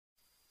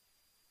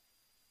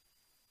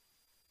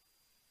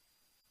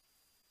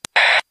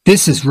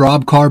This is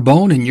Rob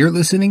Carbone, and you're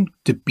listening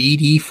to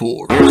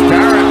BD4. Here's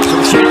Barrett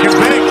from shaking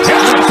big.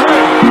 Hits a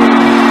three.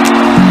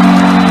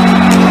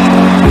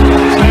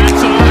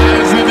 That's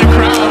eyes in the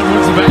crowd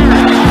with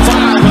Barrett.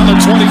 5 on the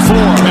 24.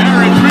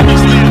 Barrett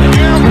previously in the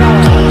air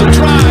ball. The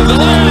drive, the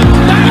layup.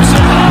 That's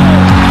it home.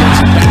 Gets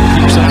it back.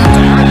 Keeps it out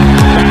there.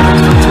 Barrett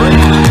for three.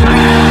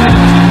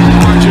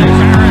 RJ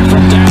Barrett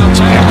from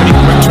downtown.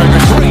 Quick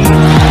trigger three.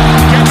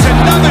 Gets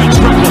another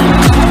triple.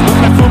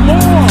 Looking for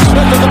more.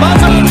 Smith to the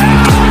buzzer.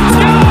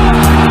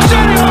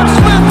 J.R.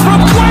 Smith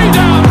from way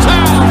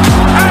downtown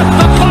at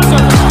the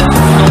buzzer.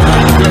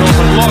 Good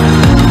open look.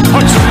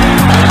 Puts it in.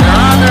 They're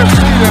on their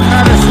feet at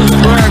Madison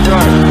Square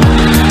Garden.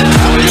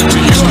 Alley to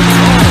Ewing.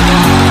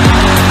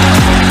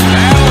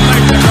 That'll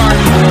make the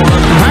Garden more.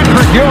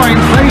 Patrick Ewing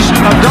faced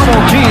a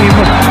double team,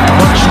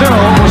 but still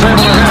was able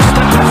to hit.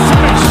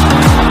 Finish.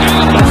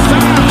 And the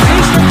foul.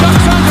 Easton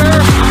ducks under.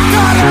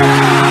 Got it.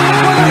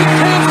 With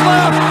 8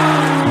 left.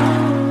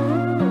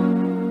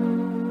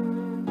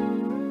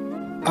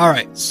 All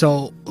right,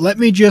 so let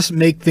me just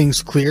make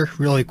things clear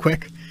really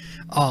quick.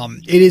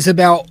 It is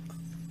about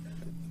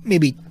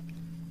maybe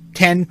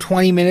 10,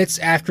 20 minutes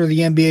after the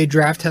NBA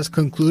draft has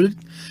concluded.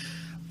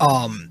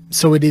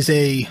 So it is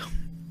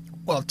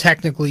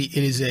technically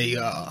it is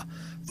a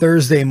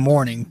Thursday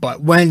morning,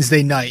 but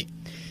Wednesday night.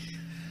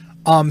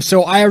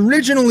 So I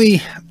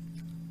originally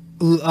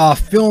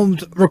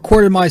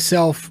recorded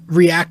myself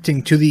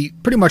reacting to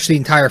pretty much the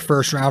entire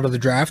first round of the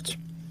draft.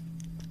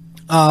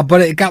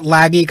 But it got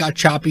laggy, it got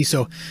choppy,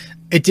 so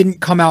it didn't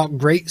come out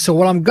great. So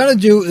what I'm going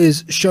to do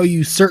is show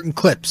you certain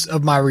clips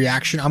of my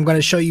reaction. I'm going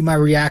to show you my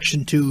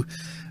reaction to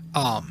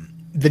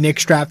the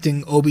Knicks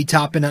drafting Obi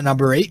Toppin at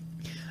number 8.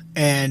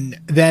 And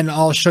then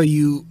I'll show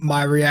you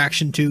my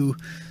reaction to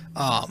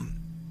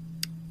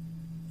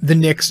the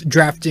Knicks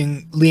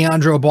drafting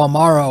Leandro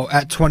Bolmaro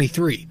at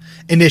 23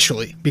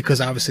 initially, because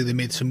obviously they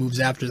made some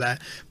moves after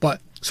that. But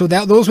so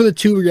those were the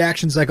two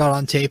reactions I got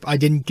on tape. I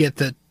didn't get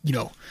the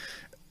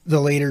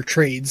later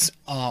trades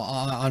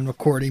on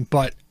recording,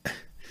 but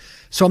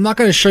so I'm not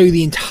going to show you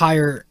the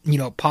entire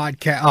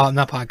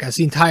the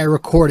entire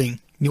recording,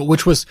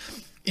 which was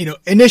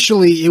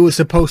originally it was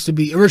supposed to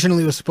be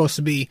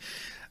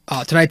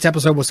tonight's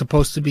episode was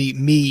supposed to be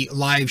me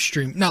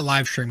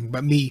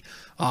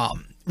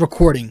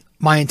recording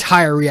my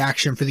entire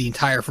reaction for the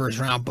entire first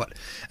round, but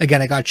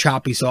again, I got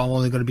choppy, so I'm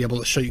only going to be able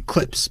to show you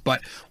clips.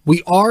 But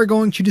we are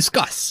going to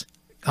discuss.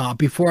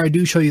 Before I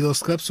do show you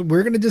those clips,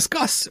 we're going to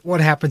discuss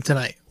what happened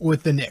tonight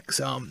with the Knicks.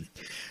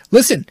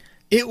 Listen,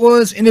 it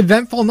was an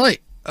eventful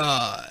night.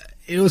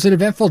 It was an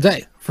eventful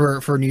day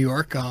for New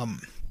York.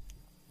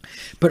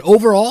 But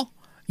overall,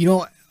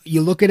 you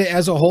look at it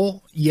as a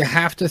whole, you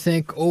have to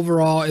think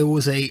overall it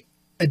was a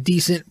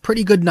decent,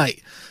 pretty good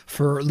night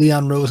for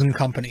Leon Rose and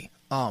company.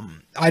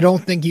 I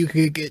don't think you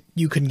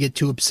can get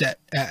too upset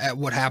at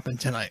what happened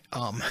tonight.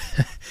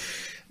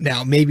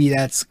 Now, maybe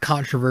that's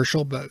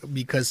controversial, but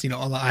because,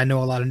 I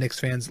know a lot of Knicks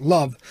fans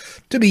love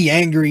to be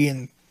angry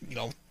and,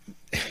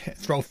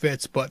 throw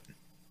fits. But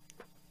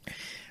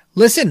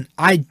listen,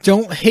 I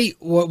don't hate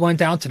what went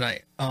down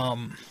tonight.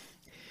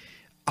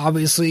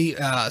 Obviously,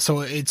 so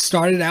it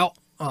started out,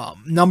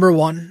 number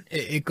 1,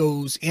 it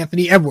goes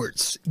Anthony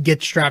Edwards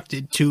gets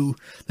drafted to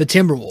the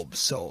Timberwolves.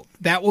 So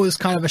that was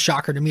kind of a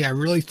shocker to me. I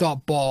really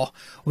thought Ball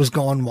was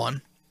going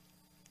 1.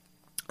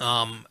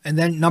 And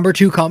then number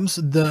 2 comes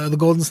the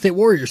Golden State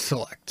Warriors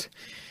select.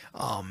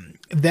 I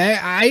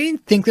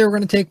didn't think they were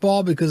going to take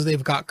Ball because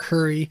they've got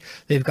Curry,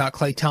 they've got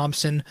Klay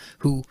Thompson,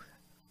 who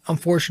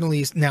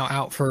unfortunately is now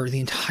out for the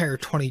entire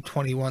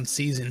 2021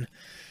 season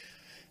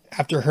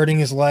after hurting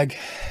his leg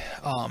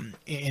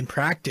in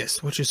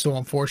practice, which is so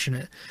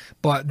unfortunate.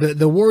 But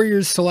the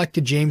Warriors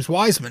selected James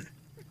Wiseman,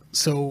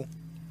 so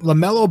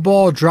LaMelo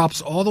Ball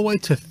drops all the way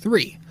to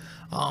 3.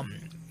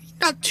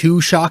 Not too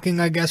shocking,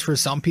 I guess, for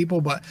some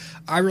people, but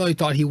I really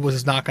thought he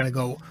was not going to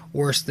go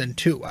worse than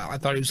 2. I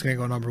thought he was going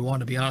to go number 1,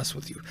 to be honest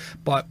with you.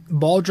 But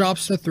Ball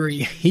drops to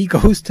 3. He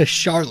goes to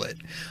Charlotte.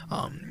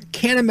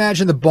 Can't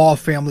imagine the Ball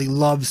family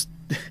loves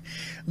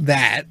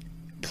that,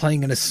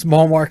 playing in a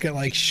small market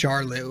like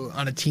Charlotte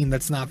on a team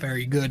that's not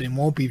very good and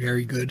won't be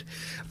very good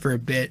for a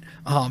bit.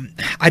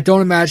 I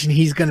don't imagine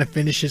he's going to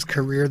finish his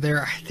career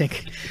there. I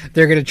think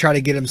they're going to try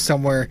to get him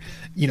somewhere,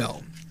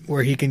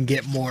 where he can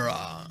get more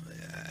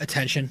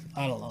attention.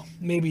 I don't know.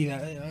 Maybe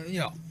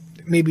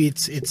maybe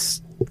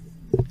it's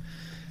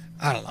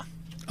I don't know.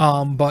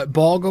 But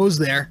Ball goes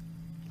there,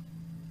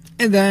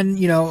 and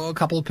then a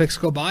couple of picks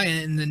go by,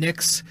 and the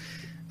Knicks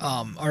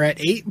are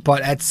at 8.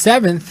 But at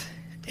 7th,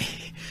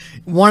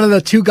 one of the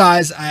 2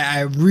 guys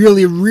I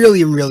really,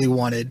 really, really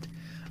wanted,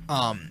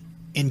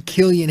 in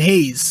Killian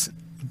Hayes,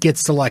 gets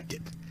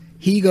selected.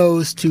 He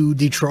goes to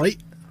Detroit,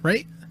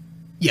 right?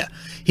 Yeah,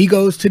 he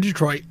goes to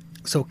Detroit.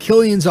 So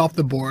Killian's off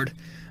the board.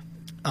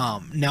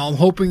 Now I'm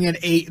hoping at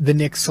 8 the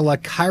Knicks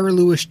select Kyra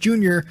Lewis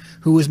Jr.,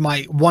 who is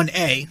my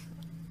 1A,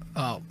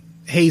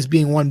 Hayes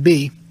being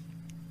 1B.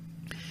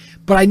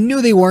 But I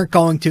knew they weren't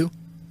going to,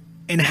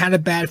 and had a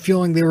bad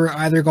feeling they were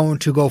either going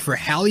to go for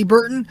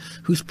Halliburton,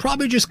 who's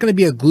probably just going to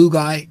be a glue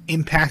guy,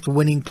 impact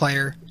winning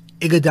player,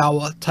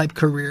 Iguodala type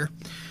career,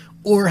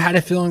 or had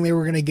a feeling they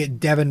were going to get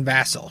Devin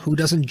Vassell, who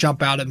doesn't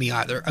jump out at me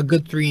either. A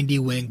good 3-and-D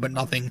wing, but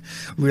nothing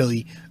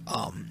really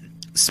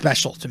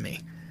special to me.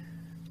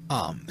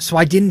 So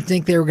I didn't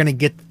think they were going to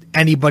get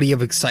anybody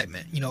of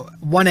excitement.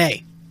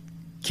 1A,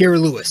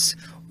 Kira Lewis.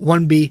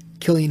 1B,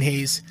 Killian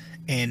Hayes.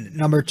 And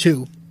number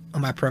 2,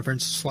 on my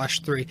preference,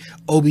 /3,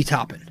 Obi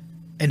Toppin.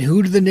 And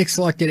who do the Knicks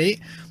select at 8?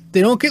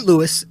 They don't get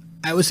Lewis.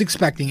 I was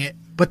expecting it,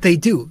 but they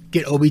do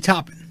get Obi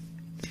Toppin.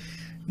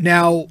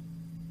 Now,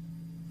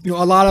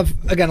 a lot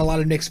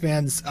of Knicks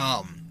fans,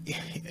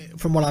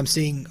 from what I'm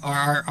seeing,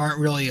 aren't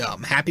really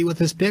happy with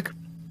this pick.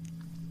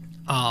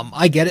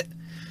 I get it.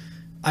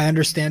 I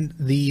understand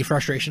the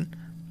frustration.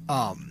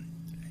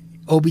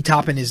 Obi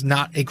Toppin is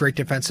not a great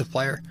defensive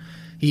player.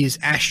 He is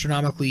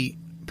astronomically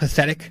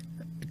pathetic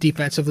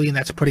defensively, and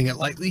that's putting it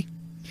lightly.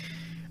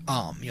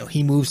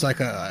 He moves like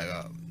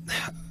a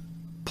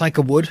plank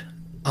of wood.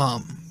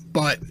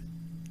 But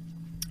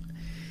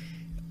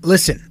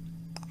listen,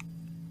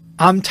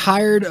 I'm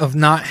tired of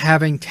not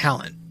having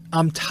talent.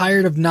 I'm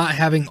tired of not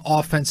having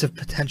offensive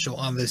potential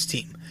on this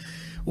team.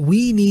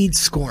 We need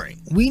scoring.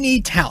 We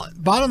need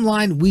talent. Bottom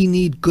line, we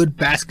need good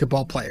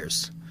basketball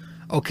players.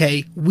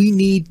 Okay? We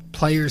need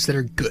players that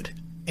are good.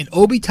 And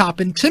Obi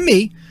Toppin, to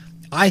me,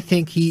 I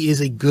think he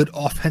is a good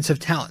offensive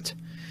talent.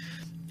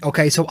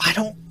 Okay, so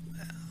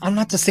I'm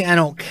not to say I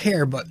don't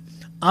care, but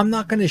I'm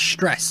not going to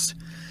stress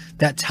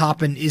that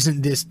Toppin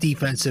isn't this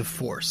defensive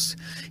force.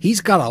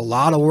 He's got a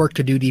lot of work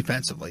to do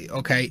defensively,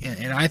 okay?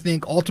 And I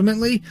think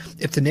ultimately,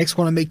 if the Knicks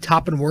want to make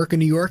Toppin work in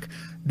New York,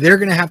 they're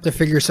going to have to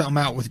figure something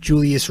out with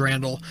Julius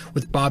Randle,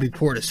 with Bobby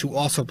Portis, who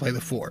also play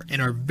the 4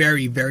 and are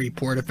very, very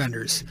poor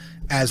defenders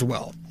as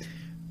well.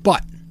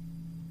 But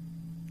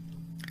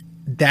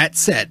that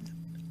said,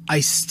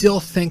 I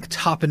still think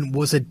Toppin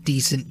was a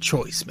decent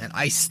choice, man.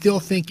 I still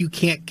think you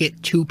can't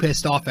get too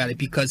pissed off at it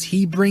because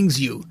he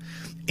brings you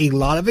a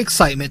lot of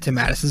excitement to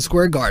Madison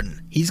Square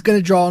Garden. He's going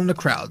to draw in the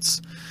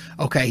crowds.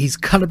 Okay, he's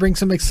going to bring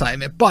some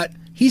excitement, but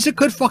he's a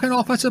good fucking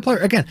offensive player.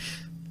 Again,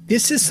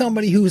 this is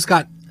somebody who's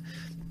got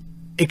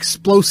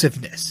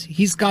explosiveness.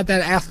 He's got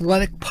that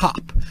athletic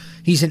pop.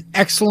 He's an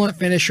excellent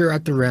finisher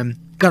at the rim.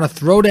 Going to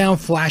throw down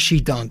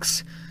flashy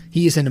dunks.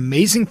 He is an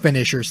amazing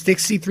finisher.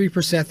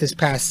 63% this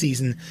past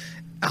season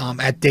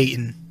at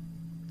Dayton.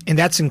 And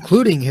that's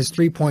including his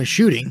three-point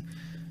shooting.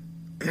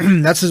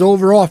 That's his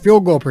overall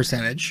field goal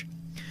percentage.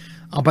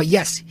 But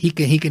yes, he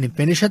can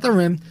finish at the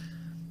rim.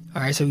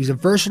 All right, so he's a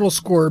versatile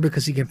scorer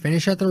because he can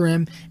finish at the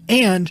rim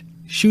and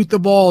shoot the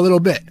ball a little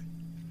bit.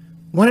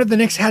 When have the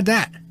Knicks had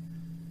that?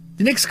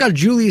 The Knicks got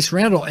Julius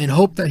Randle and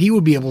hoped that he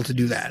would be able to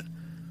do that.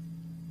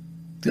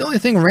 The only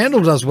thing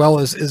Randle does well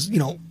is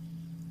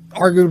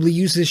arguably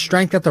use his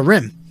strength at the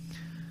rim.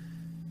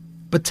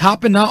 But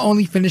Toppin not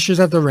only finishes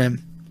at the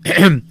rim,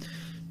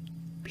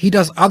 he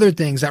does other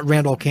things that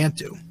Randle can't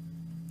do.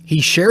 He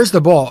shares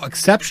the ball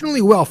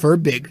exceptionally well for a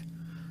big.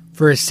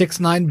 For a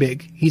 6'9"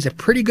 big, he's a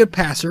pretty good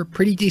passer,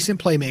 pretty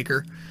decent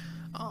playmaker,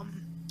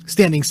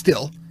 standing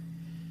still.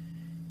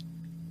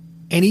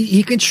 And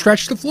he can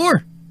stretch the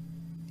floor.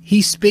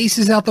 He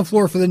spaces out the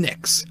floor for the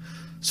Knicks.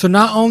 So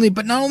not only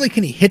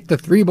can he hit the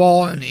 3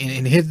 ball and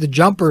hit the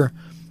jumper,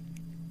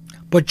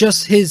 but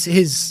just him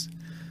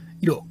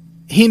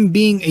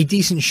being a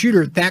decent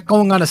shooter, that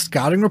going on a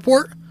scouting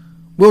report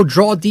will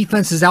draw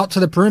defenses out to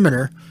the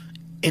perimeter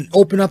and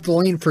open up the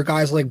lane for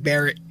guys like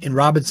Barrett and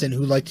Robinson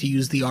who like to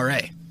use the RA.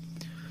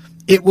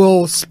 It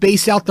will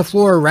space out the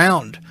floor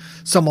around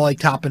someone like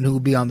Toppin who will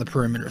be on the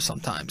perimeter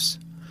sometimes.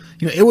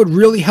 It would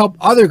really help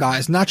other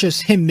guys, not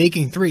just him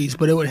making threes,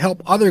 but it would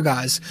help other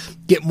guys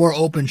get more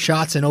open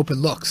shots and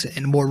open looks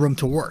and more room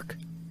to work.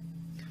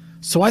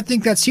 So I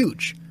think that's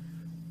huge.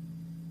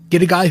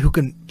 Get a guy who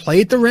can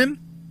play at the rim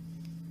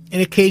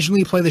and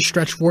occasionally play the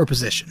stretch 4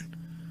 position.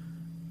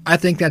 I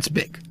think that's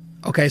big.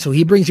 Okay, so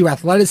he brings you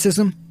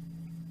athleticism,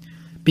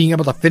 being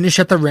able to finish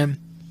at the rim,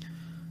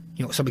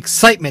 some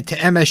excitement to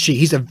MSG.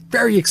 He's a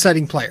very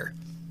exciting player.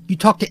 You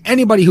talk to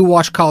anybody who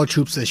watched college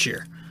hoops this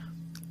year,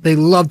 they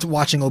loved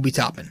watching Obi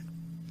Toppin.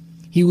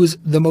 He was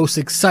the most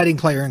exciting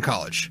player in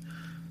college.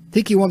 I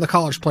think he won the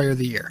College Player of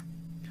the Year.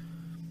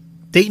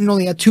 Dayton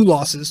only had 2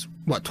 losses,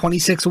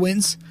 26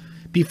 wins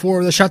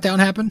before the shutdown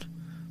happened?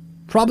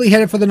 Probably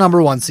headed for the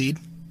number 1 seed.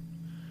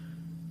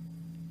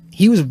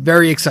 He was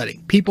very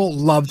exciting. People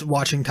loved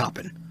watching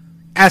Toppin.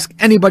 Ask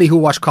anybody who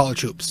watched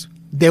college hoops.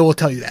 They will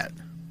tell you that.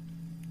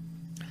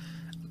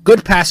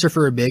 Good passer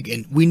for a big,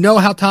 and we know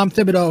how Tom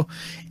Thibodeau...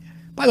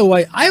 By the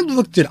way, I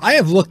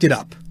have looked it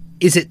up.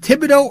 Is it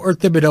Thibodeau or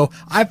Thibodeau?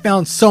 I've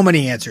found so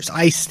many answers.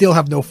 I still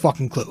have no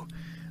fucking clue.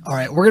 All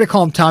right, we're going to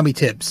call him Tommy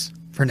Tibbs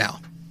for now.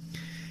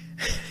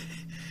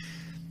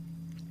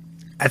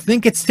 I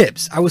think it's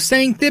Tibbs. I was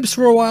saying Tibbs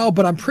for a while,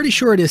 but I'm pretty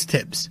sure it is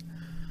Tibbs.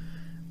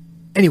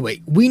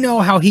 Anyway, we know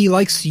how he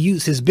likes to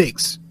use his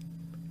bigs.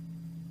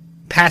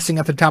 Passing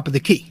at the top of the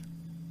key.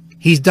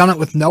 He's done it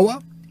with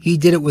Noah. He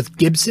did it with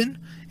Gibson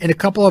and a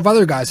couple of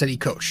other guys that he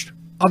coached.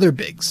 Other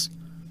bigs.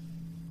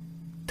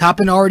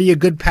 Toppin already a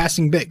good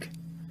passing big.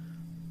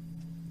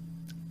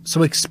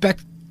 So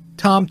expect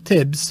Tom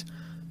Tibbs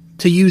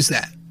to use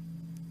that.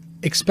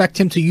 Expect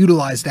him to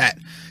utilize that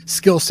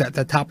skill set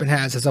that Toppin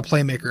has as a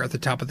playmaker at the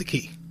top of the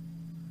key.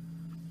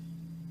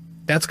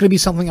 That's going to be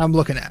something I'm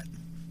looking at.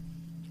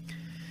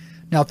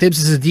 Now, Tibbs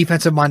is a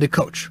defensive-minded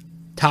coach.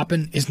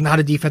 Toppin is not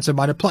a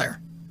defensive-minded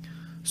player.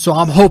 So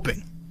I'm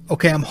hoping,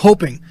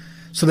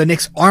 so the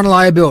Knicks aren't a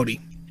liability,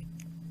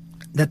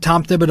 that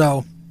Tom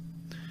Thibodeau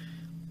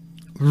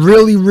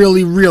really,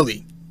 really,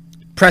 really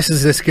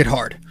presses this kid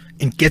hard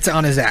and gets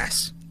on his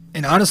ass.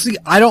 And honestly,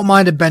 I don't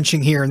mind a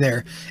benching here and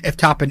there if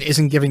Toppin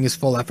isn't giving his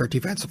full effort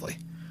defensively,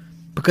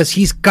 because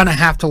he's going to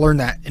have to learn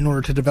that in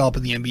order to develop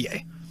in the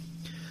NBA.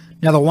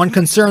 Now, the one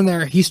concern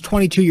there, he's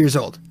 22 years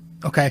old.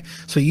 Okay,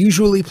 so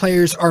usually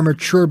players are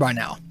mature by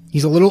now.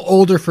 He's a little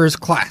older for his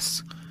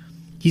class.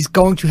 He's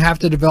going to have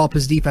to develop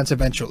his defense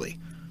eventually.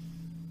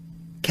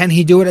 Can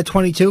he do it at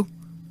 22?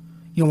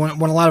 You know,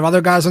 when a lot of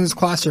other guys in this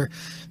class are,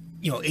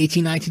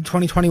 18, 19,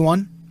 20,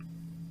 21?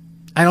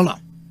 I don't know.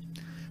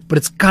 But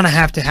it's going to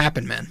have to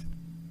happen, man.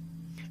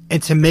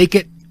 And to make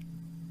it,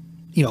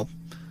 to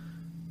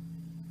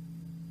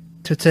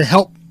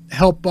help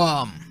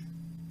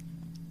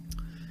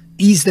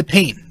ease the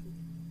pain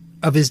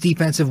of his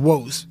defensive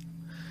woes,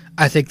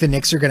 I think the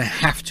Knicks are going to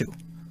have to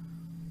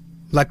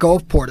let go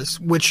of Portis,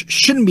 which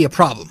shouldn't be a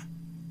problem.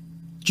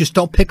 Just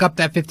don't pick up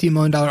that $15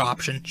 million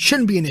option.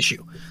 Shouldn't be an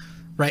issue,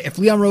 right? If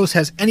Leon Rose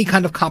has any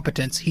kind of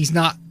competence, he's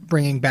not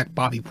bringing back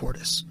Bobby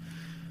Portis.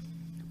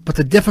 But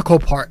the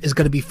difficult part is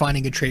going to be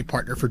finding a trade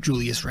partner for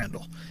Julius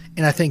Randle.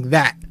 And I think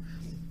that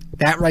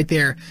right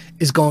there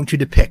is going to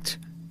depict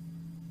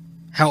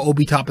how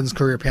Obi Toppin's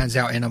career pans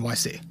out in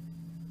NYC.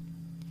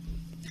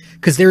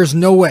 Because there is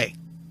no way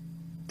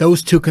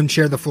those two can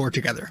share the floor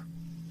together.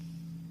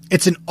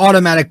 It's an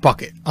automatic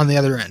bucket on the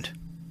other end.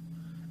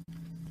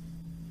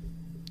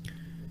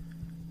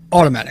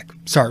 Automatic.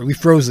 Sorry, we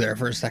froze there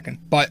for a second.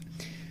 But,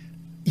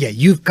 yeah,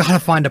 you've got to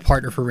find a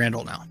partner for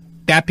Randle now.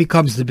 That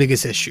becomes the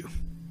biggest issue.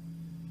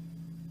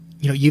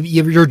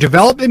 You're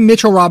developing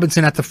Mitchell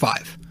Robinson at the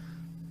 5.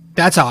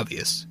 That's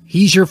obvious.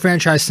 He's your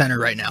franchise center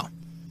right now.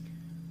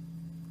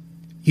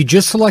 You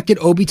just selected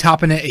Obi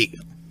Toppin at 8.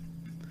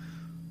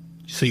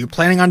 So you're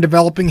planning on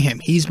developing him.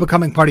 He's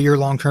becoming part of your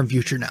long-term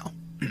future now.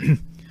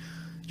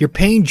 You're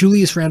paying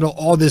Julius Randle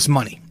all this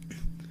money.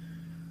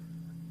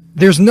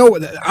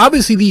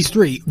 Obviously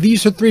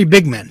these are three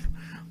big men.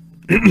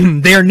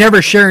 They are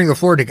never sharing the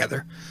floor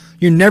together.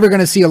 You're never going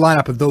to see a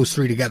lineup of those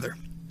three together,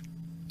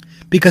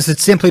 because it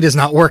simply does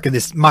not work in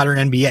this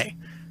modern NBA.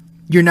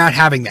 You're not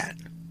having that.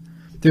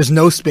 There's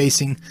no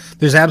spacing.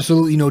 There's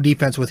absolutely no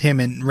defense with him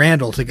and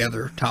Randle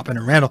together, Toppin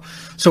and Randle.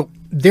 So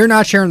they're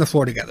not sharing the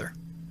floor together.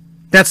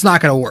 That's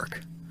not going to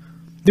work.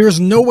 There's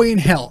no way in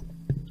hell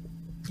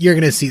you're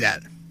going to see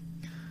that.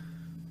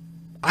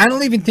 I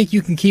don't even think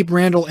you can keep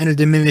Randle in a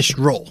diminished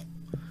role.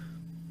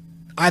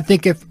 I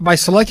think if by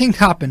selecting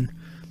Toppin,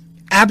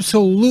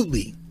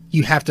 absolutely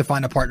you have to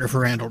find a partner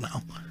for Randle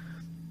now.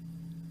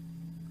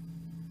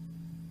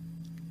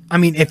 I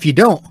mean, if you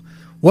don't,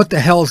 what the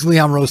hell is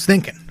Leon Rose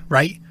thinking,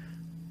 right?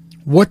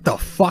 What the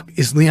fuck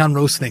is Leon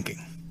Rose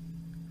thinking?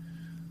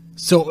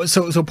 So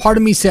part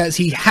of me says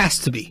he has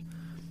to be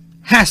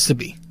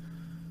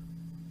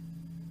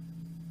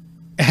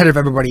ahead of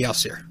everybody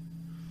else here.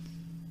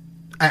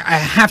 I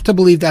have to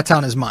believe that's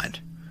on his mind.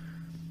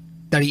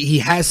 That he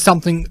has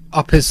something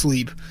up his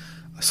sleeve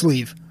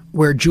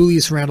where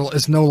Julius Randle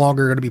is no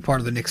longer going to be part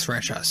of the Knicks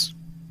franchise.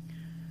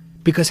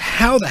 Because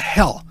how the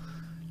hell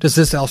does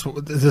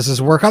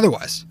this work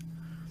otherwise?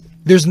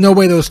 There's no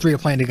way those three are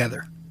playing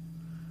together.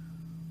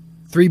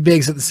 3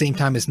 bigs at the same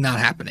time is not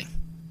happening.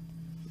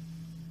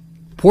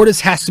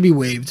 Portis has to be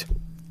waived.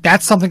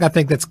 That's something I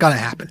think that's going to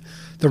happen.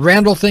 The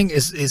Randle thing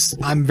is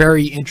I'm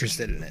very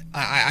interested in it.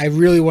 I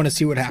really want to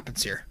see what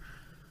happens here.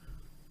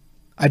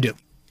 I do.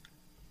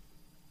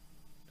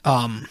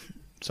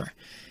 Sorry.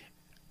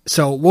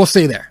 So we'll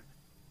see there.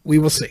 We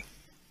will see.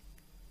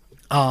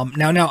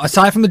 Now,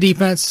 aside from the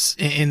defense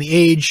and the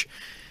age,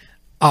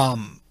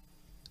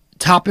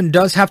 Toppin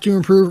does have to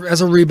improve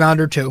as a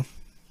rebounder too.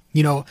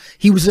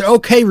 He was an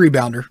okay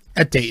rebounder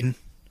at Dayton.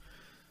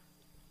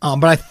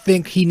 But I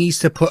think he needs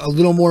to put a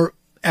little more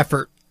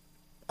effort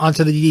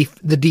onto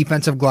the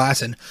defensive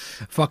glass and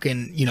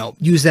fucking,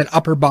 use that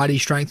upper body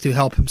strength to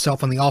help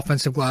himself on the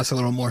offensive glass a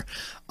little more.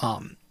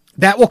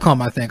 That will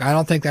come, I think. I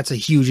don't think that's a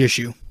huge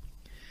issue.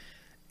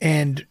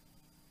 And,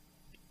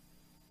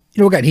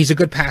 again, he's a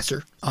good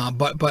passer.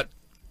 But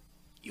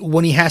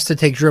when he has to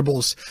take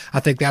dribbles, I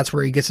think that's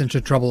where he gets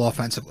into trouble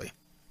offensively.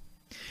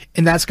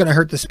 And that's going to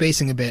hurt the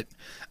spacing a bit.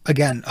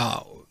 Again,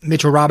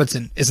 Mitchell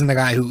Robinson isn't the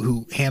guy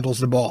who handles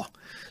the ball.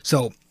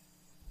 So,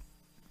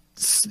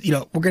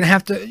 we're going to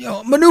have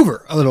to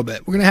maneuver a little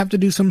bit. We're going to have to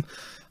do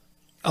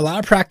a lot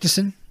of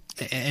practicing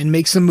and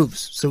make some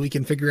moves so we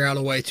can figure out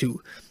a way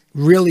to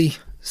really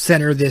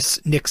center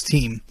this Knicks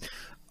team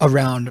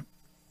around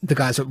the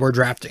guys that we're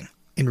drafting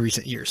in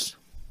recent years.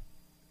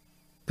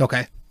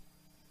 Okay.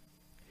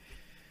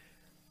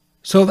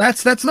 So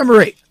that's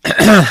number 8.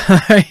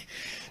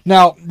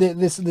 Now,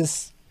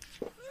 this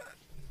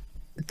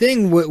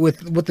thing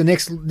with what the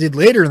Knicks did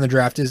later in the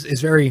draft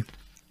is very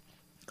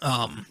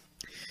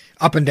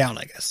up and down,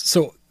 I guess.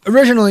 So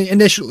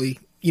initially,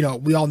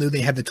 we all knew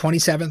they had the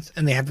 27th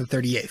and they had the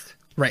 38th,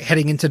 right?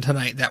 Heading into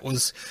tonight, that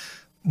was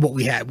what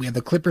we had. We had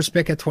the Clippers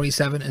pick at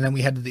 27, and then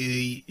we had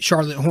the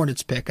Charlotte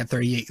Hornets pick at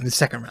 38 in the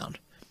second round.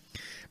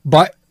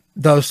 But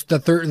the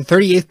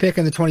 38th pick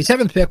and the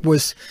 27th pick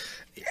was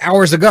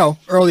hours ago,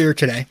 earlier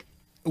today,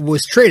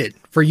 was traded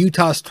for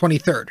Utah's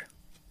 23rd.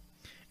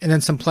 And then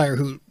some player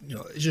who,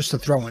 just to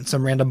throw in,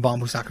 some random bum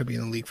who's not going to be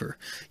in the league for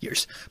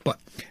years. But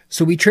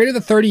so we traded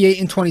the 38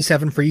 and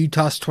 27 for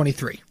Utah's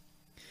 23.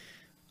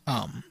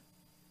 And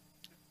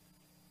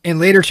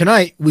later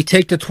tonight, we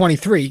take the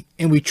 23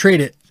 and we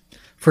trade it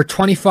for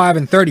 25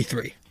 and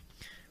 33.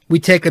 We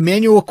take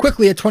Emmanuel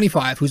Quickley at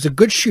 25, who's a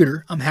good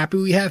shooter. I'm happy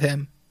we have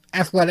him.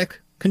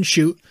 Athletic, can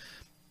shoot,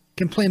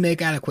 can play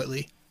make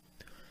adequately.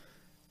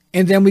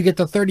 And then we get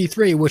the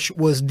 33, which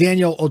was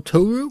Daniel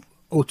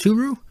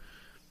Oturu.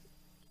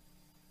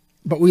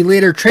 But we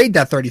later trade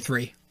that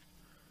 33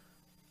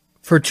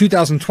 for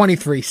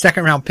 2023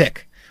 second round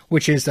pick,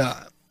 which is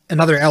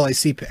another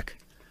LAC pick.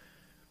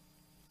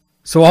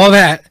 So all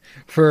that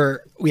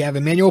we have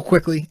Emmanuel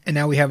Quickley, and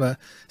now we have a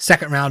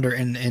second rounder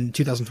in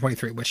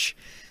 2023, which,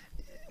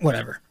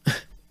 whatever.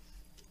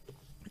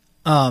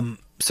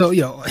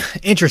 So,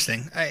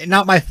 interesting.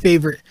 Not my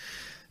favorite.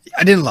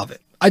 I didn't love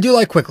it. I do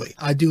like Quickley.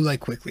 I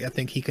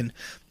think he can,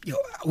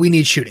 we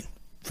need shooting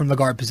from the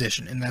guard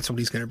position, and that's what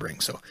he's going to bring.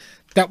 So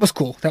that was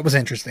cool. That was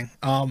interesting.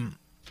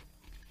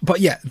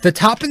 But yeah, the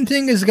Toppin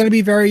thing is going to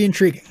be very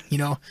intriguing.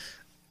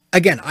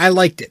 Again, I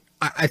liked it.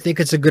 I think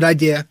it's a good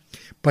idea.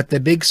 But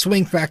the big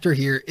swing factor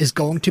here is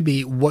going to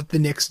be what the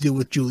Knicks do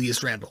with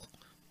Julius Randle.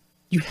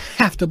 You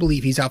have to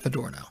believe he's out the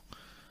door now.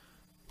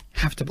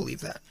 Have to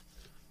believe that.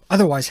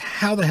 Otherwise,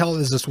 how the hell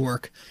does this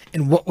work?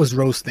 And what was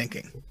Rose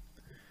thinking?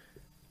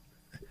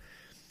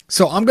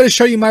 So I'm going to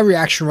show you my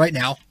reaction right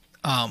now.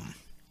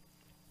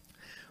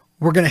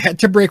 We're going to head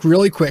to break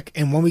really quick.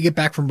 And when we get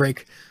back from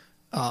break,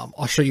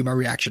 I'll show you my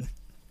reaction.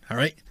 All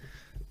right?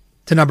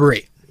 To number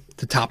 8,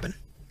 to Toppin.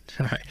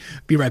 All right.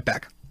 Be right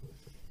back.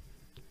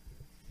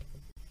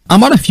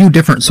 I'm on a few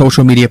different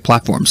social media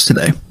platforms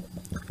today.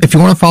 If you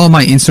want to follow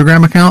my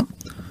Instagram account,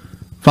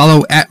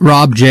 follow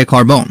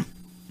 @RobJCarbone.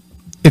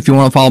 If you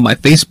want to follow my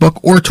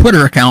Facebook or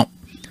Twitter account,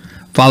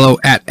 follow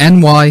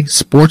 @NY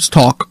Sports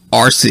Talk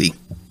RC.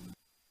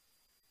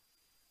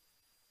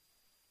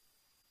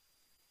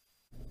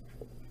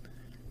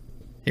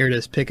 Here it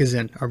is. Pick is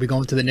in. Are we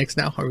going to the Knicks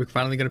now? Are we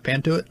finally going to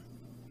pan to it?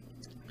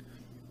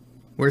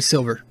 Where's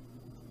Silver?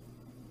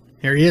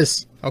 Here he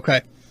is.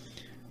 Okay.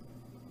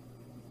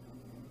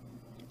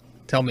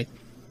 Tell me.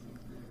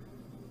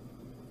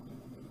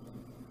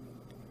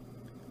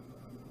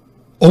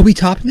 Obi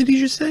Toppin, did you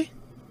just say?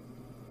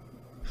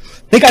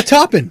 They got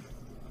Toppin.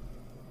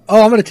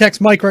 Oh, I'm going to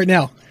text Mike right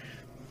now.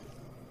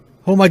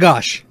 Oh my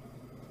gosh.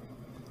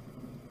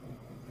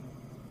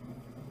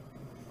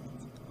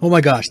 Oh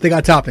my gosh, they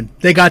got Toppin.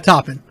 They got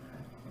Toppin.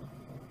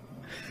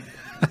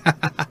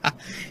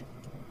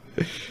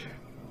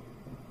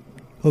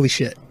 Holy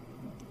shit.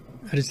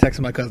 I just texted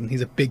my cousin. He's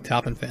a big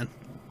Toppin fan.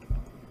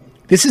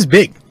 This is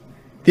big.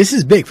 This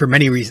is big for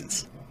many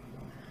reasons.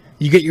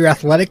 You get your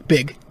athletic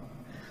big.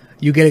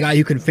 You get a guy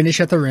who can finish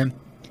at the rim.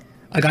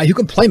 A guy who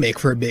can play make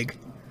for a big.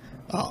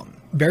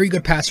 Very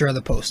good passer at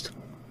the post.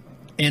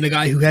 And a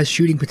guy who has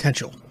shooting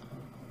potential.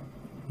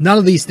 None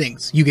of these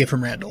things you get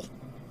from Randle.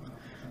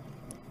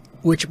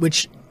 Which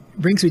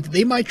brings me to,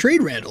 they might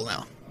trade Randle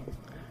now.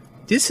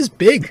 This is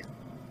big.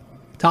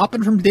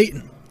 Toppin from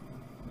Dayton.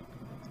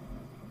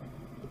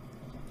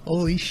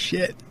 Holy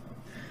shit.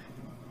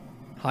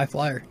 High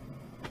flyer.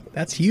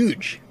 That's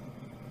huge.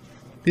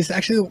 This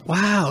actually,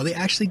 wow, they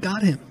actually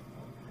got him.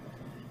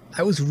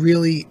 I was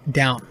really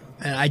down,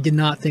 and I did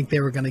not think they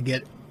were going to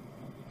get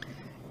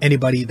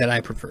anybody that I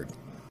preferred.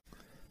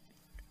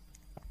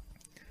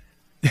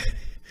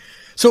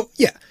 So,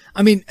 yeah,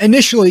 I mean,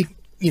 initially,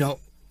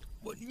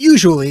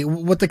 usually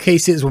what the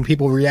case is when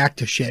people react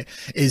to shit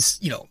is,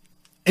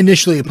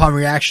 initially upon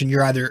reaction,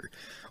 you're either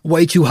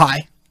way too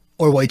high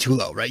or way too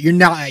low, right? You're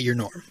not at your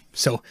norm.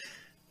 So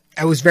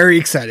I was very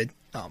excited.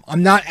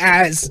 I'm not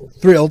as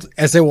thrilled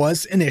as I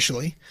was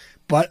initially,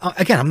 but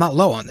again, I'm not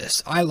low on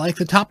this. I like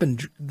the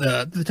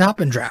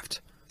Toppin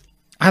draft.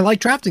 I like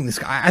drafting this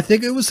guy. I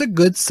think it was a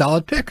good,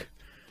 solid pick.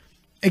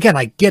 Again,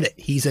 I get it.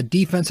 He's a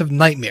defensive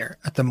nightmare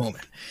at the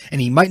moment, and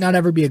he might not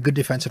ever be a good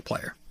defensive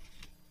player.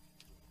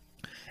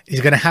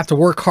 He's going to have to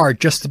work hard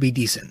just to be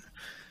decent,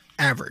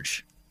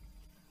 average.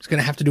 He's going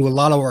to have to do a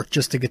lot of work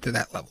just to get to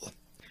that level.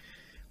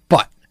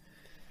 But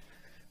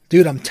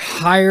dude, I'm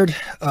tired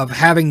of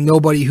having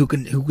nobody who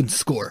can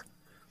score.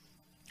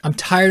 I'm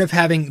tired of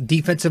having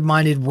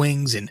defensive-minded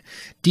wings and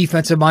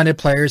defensive-minded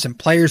players and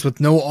players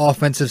with no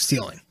offensive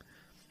ceiling.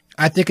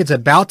 I think it's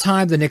about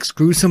time the Knicks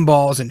grew some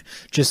balls and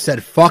just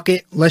said, fuck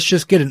it, let's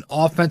just get an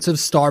offensive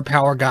star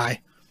power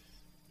guy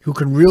who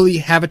can really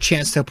have a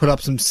chance to put up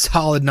some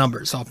solid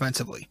numbers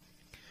offensively.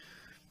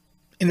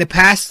 In the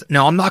past,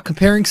 now I'm not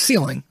comparing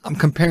ceiling. I'm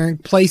comparing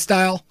play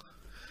style.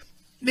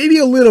 Maybe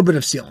a little bit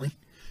of ceiling.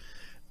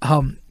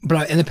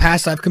 But in the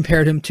past, I've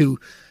compared him to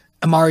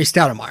Amari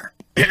Stoudemire.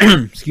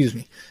 Excuse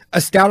me. A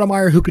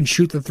Stoudemire who can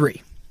shoot the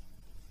three.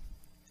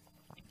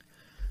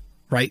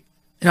 Right?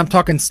 And I'm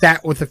talking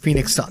stat with the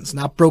Phoenix Suns,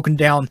 not broken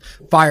down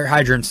fire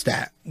hydrant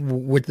stat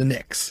with the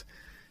Knicks.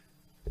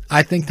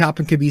 I think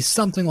Toppin could be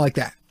something like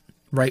that.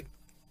 Right?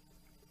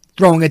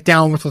 Throwing it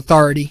down with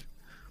authority.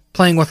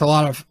 Playing with a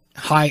lot of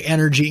high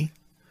energy.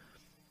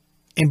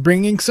 And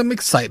bringing some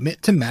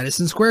excitement to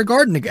Madison Square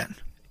Garden again.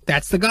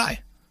 That's the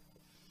guy.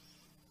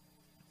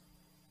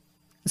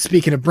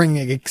 Speaking of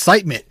bringing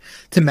excitement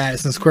to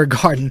Madison Square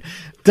Garden,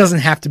 doesn't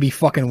have to be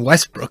fucking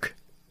Westbrook.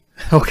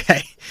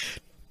 Okay?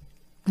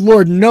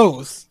 Lord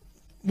knows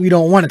we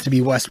don't want it to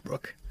be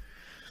Westbrook.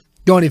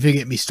 Don't even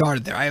get me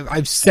started there.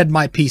 I've said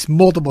my piece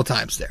multiple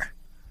times there.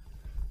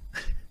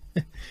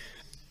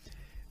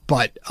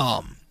 But,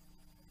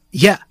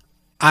 yeah.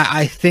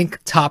 I think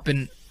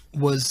Toppin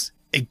was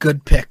a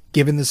good pick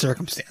given the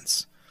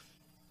circumstance.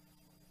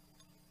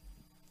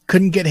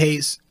 Couldn't get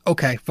Hayes.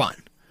 Okay,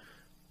 fine.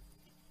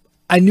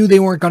 I knew they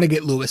weren't going to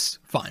get Lewis.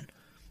 Fine.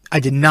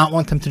 I did not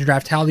want them to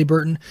draft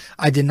Haliburton.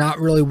 I did not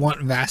really want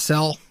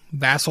Vassell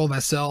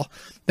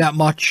that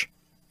much.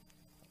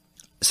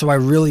 So I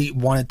really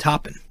wanted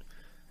Toppin.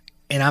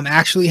 And I'm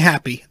actually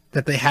happy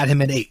that they had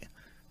him at 8.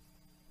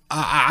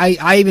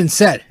 I even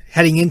said,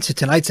 heading into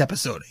tonight's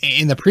episode,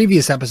 in the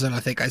previous episode, I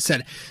think I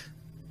said,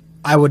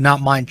 I would not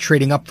mind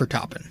trading up for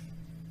Toppin.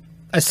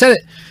 I said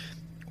it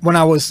when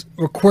I was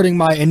recording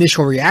my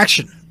initial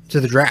reaction to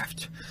the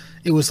draft.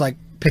 It was like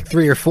pick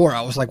 3 or 4.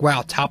 I was like,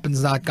 wow,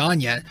 Toppin's not gone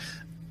yet.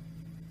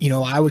 You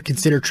know, I would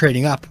consider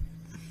trading up.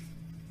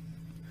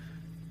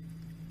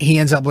 He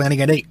ends up landing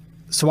at 8.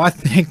 So I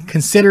think,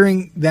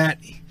 considering that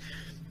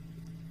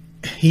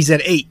he's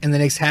at 8 and the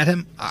Knicks had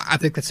him, I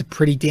think that's a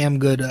pretty damn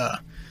good, I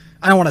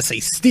don't want to say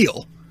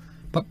steal,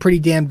 but pretty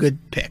damn good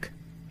pick.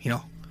 You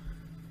know,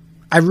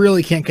 I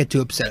really can't get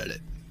too upset at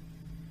it.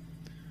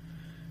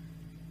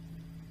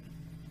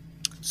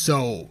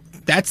 So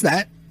that's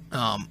that.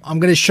 I'm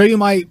going to show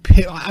you I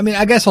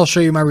guess I'll show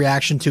you my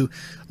reaction to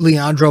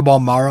Leandro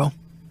Bolmaro,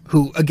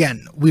 who,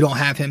 again, we don't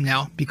have him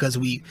now because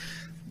we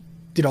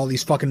did all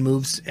these fucking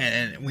moves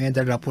and we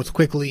ended up with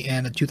Quickly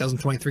and a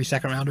 2023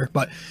 second rounder.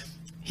 But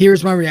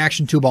here's my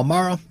reaction to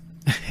Bolmaro.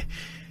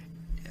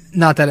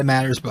 Not that it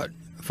matters, but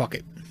fuck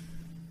it.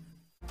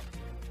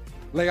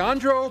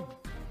 Leandro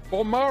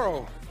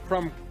Bolmaro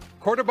from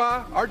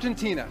Cordoba,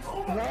 Argentina.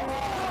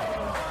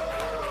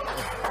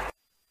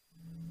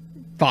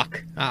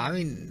 Fuck.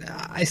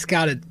 I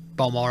scouted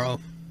Bolmaro.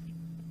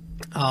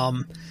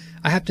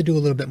 I have to do a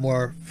little bit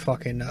more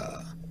fucking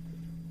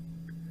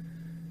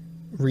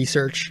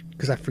research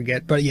because I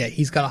forget. But yeah,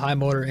 he's got a high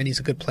motor and he's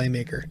a good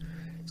playmaker.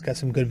 He's got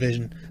some good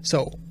vision.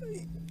 So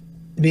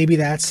maybe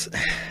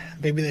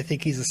they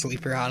think he's a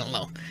sleeper. I don't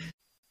know.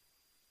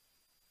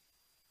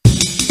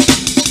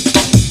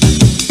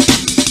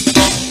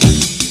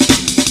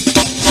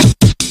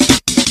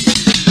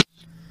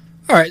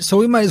 All right, so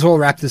we might as well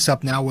wrap this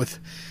up now with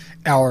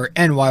our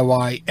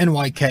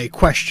NYY-NYK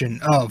question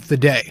of the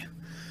day.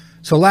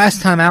 So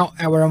last time out,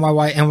 our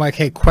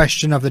NYY-NYK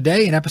question of the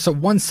day in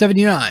episode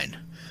 179,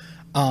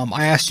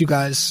 I asked you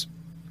guys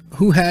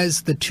who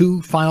has the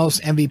 2 finals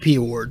MVP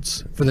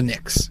awards for the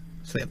Knicks.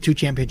 So they have 2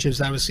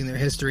 championships, obviously, in their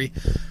history.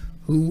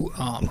 Who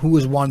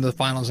has won the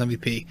finals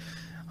MVP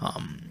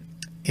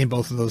in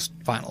both of those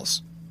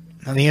finals?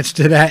 Now, the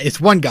answer to that is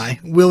one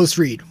guy, Willis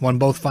Reed, won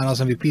both finals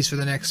MVPs for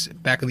the Knicks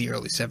back in the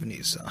early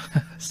 70s.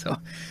 So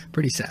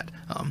pretty sad.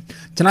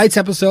 Tonight's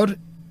episode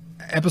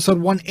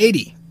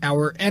 180,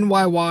 our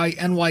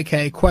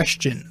NYY-NYK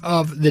question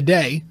of the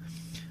day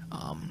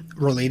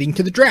relating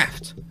to the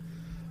draft.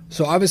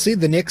 So obviously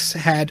the Knicks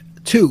had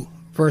 2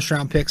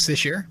 first-round picks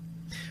this year.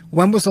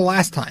 When was the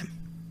last time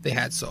they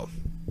had so?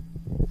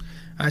 All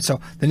right, so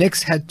the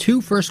Knicks had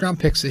 2 first-round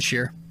picks this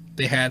year.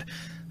 They had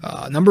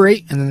number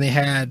 8, and then they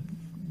had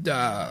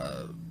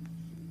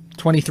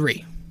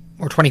 23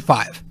 or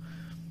 25.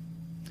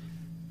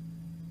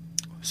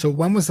 So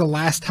when was the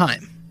last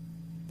time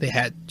they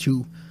had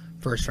 2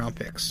 first-round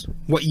picks?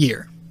 What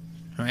year?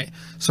 All right.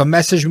 So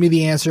message me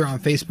the answer on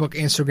Facebook,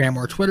 Instagram,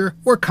 or Twitter,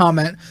 or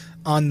comment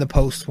on the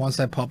post once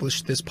I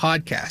publish this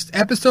podcast.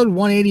 Episode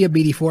 180 of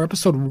BD4,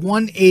 episode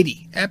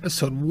 180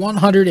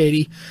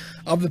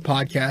 of the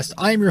podcast.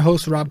 I am your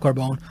host, Rob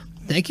Carbone.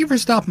 Thank you for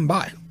stopping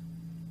by.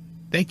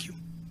 Thank you.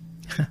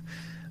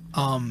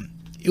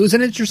 It was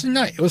an interesting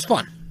night. It was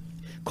fun.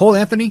 Cole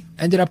Anthony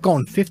ended up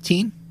going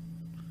 15.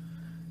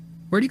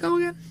 Where'd he go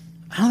again?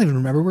 I don't even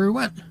remember where he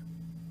went.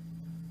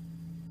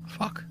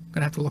 Fuck.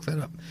 Gonna have to look that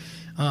up.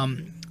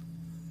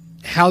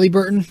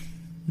 Haliburton,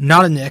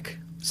 not a Knick.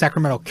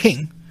 Sacramento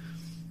King.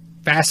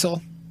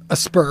 Vassell, a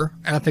Spur.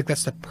 And I think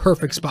that's the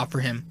perfect spot for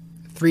him.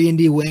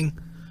 3-and-D wing.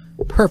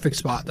 Perfect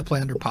spot to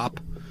play under Pop.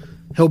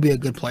 He'll be a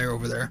good player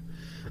over there.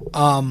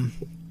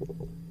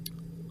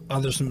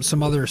 There's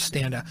some other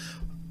standout.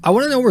 I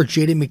want to know where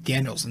Jaden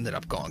McDaniels ended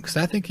up going because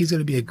I think he's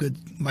going to be a good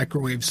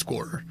microwave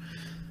scorer.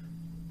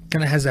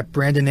 Kind of has that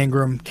Brandon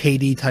Ingram,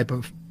 KD type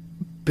of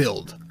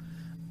build.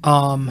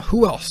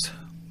 Who else?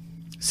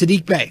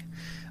 Saddiq Bey.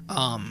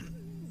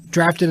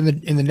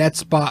 Drafted in the net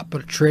spot,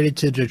 but traded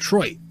to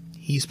Detroit.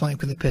 He's playing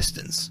for the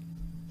Pistons.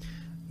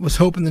 Was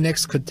hoping the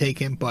Knicks could take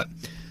him, but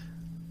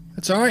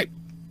that's all right.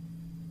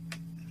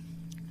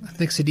 I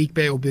think Saddiq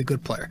Bey will be a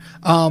good player.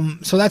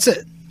 So that's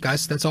it,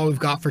 guys. That's all we've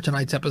got for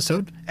tonight's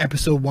episode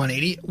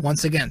 180.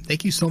 Once again,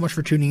 thank you so much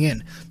for tuning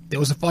in. It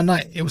was a fun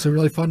night. It was a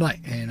really fun night.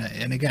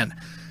 And again,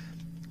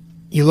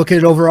 you look at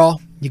it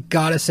overall, you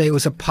gotta say it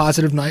was a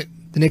positive night.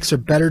 The Knicks are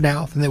better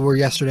now than they were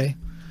yesterday.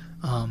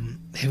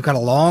 They've got a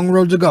long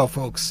road to go,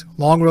 folks.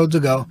 Long road to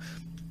go.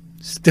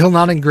 Still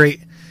not in great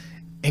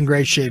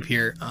shape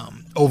here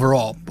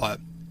overall, but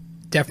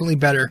definitely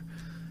better.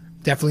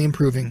 Definitely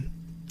improving.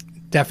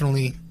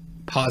 Definitely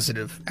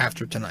positive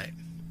after tonight.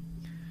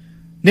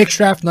 Knicks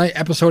Draft Night,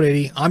 episode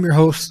 80. I'm your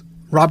host,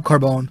 Rob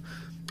Carbone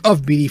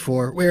of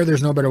BD4, where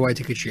there's no better way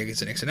to get you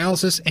against the Knicks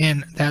analysis,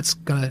 and that's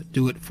going to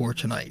do it for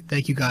tonight.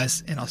 Thank you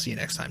guys, and I'll see you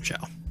next time.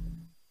 Ciao.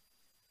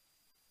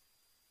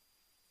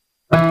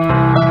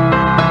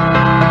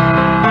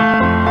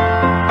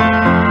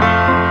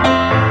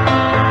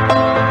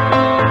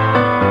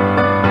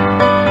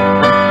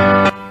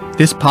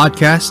 This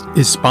podcast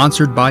is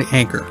sponsored by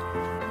Anchor.